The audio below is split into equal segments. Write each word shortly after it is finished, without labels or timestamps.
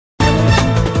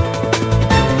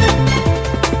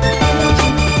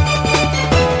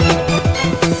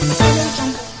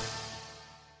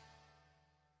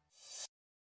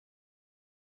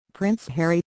Prince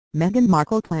Harry, Meghan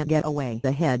Markle plan getaway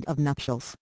ahead of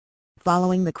nuptials.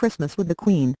 Following the Christmas with the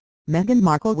Queen, Meghan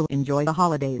Markle will enjoy a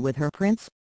holiday with her prince.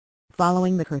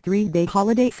 Following her 3-day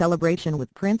holiday celebration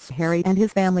with Prince Harry and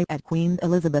his family at Queen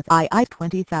Elizabeth II's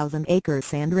 20,000-acre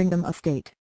Sandringham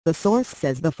estate, the source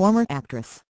says the former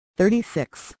actress,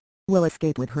 36, will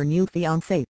escape with her new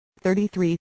fiancé,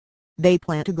 33. They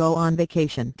plan to go on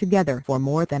vacation together for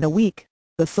more than a week,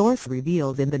 the source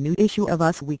reveals in the new issue of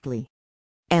Us Weekly.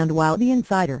 And while the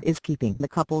insider is keeping the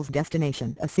couple's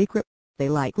destination a secret, they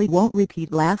likely won't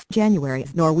repeat last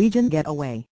January's Norwegian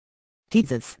getaway.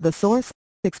 Teases the source,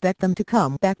 expect them to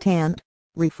come back tanned,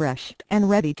 refreshed and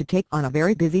ready to take on a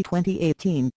very busy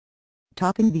 2018.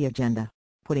 Topping the agenda,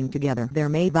 putting together their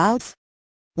May vows.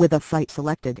 With a site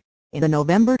selected, in a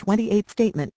November 28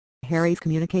 statement, Harry's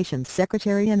communications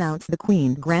secretary announced the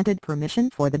Queen granted permission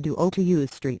for the duo to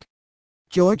use St.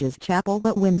 George's Chapel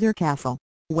at Windsor Castle.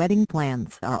 Wedding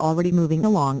plans are already moving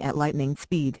along at lightning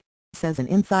speed, says an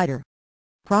insider.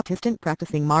 Protestant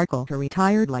practicing Markle, her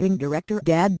retired lighting director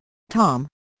dad, Tom,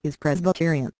 is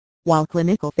Presbyterian, while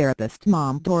clinical therapist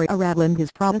mom Doria Radland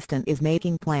is Protestant, is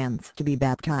making plans to be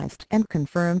baptized and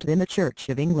confirmed in the Church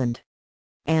of England.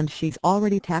 And she's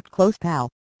already tapped close pal,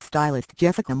 stylist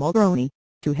Jessica Mulroney,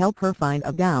 to help her find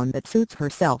a gown that suits her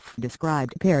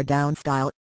self-described pared-down style.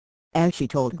 As she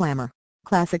told Glamour,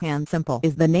 "Classic and simple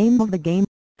is the name of the game,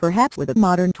 perhaps with a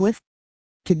modern twist."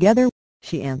 Together,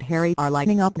 she and Harry are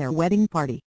lighting up their wedding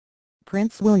party.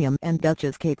 Prince William and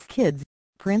Duchess Kate's kids,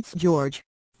 Prince George,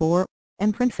 4,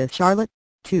 and Princess Charlotte,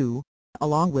 2,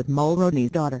 along with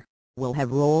Mulroney's daughter, will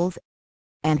have roles.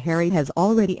 And Harry has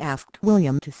already asked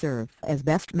William to serve as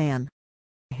best man.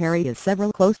 Harry has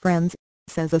several close friends,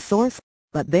 says a source,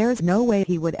 but there's no way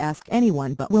he would ask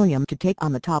anyone but William to take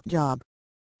on the top job.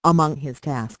 Among his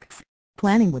tasks,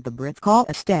 planning what the Brits call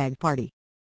a stag party.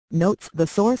 Notes the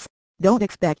source, don't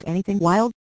expect anything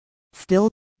wild.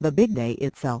 Still, the big day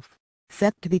itself,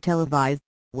 set to be televised,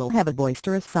 will have a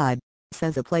boisterous side,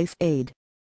 says a place aide.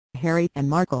 Harry and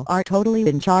Markle are totally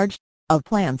in charge of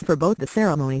plans for both the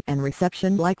ceremony and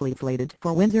reception, likely slated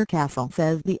for Windsor Castle,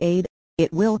 says the aide.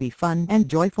 It will be fun and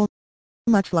joyful,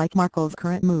 much like Markle's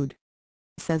current mood,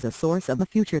 says a source of the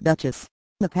future Duchess.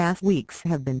 The past weeks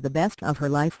have been the best of her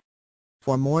life.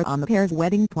 For more on the pair's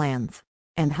wedding plans,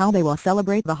 and how they will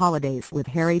celebrate the holidays with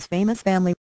Harry's famous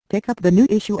family, pick up the new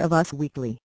issue of Us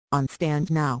Weekly, on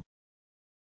stand now.